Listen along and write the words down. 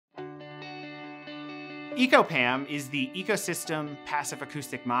Eco-PAM is the Ecosystem Passive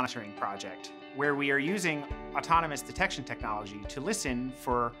Acoustic Monitoring Project, where we are using autonomous detection technology to listen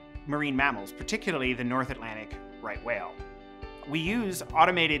for marine mammals, particularly the North Atlantic right whale. We use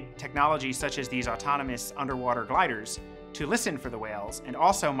automated technology such as these autonomous underwater gliders to listen for the whales and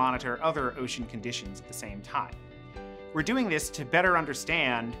also monitor other ocean conditions at the same time. We're doing this to better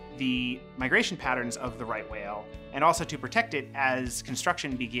understand the migration patterns of the right whale and also to protect it as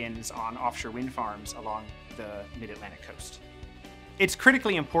construction begins on offshore wind farms along the mid-Atlantic coast. It's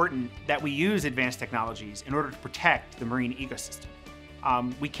critically important that we use advanced technologies in order to protect the marine ecosystem.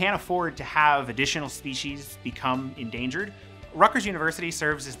 We can't afford to have additional species become endangered. Rutgers University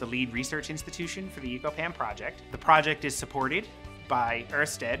serves as the lead research institution for the Eco-PAM project. The project is supported by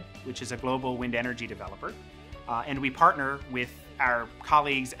Ørsted, which is a global wind energy developer. And we partner with our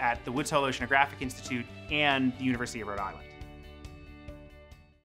colleagues at the Woods Hole Oceanographic Institute and the University of Rhode Island.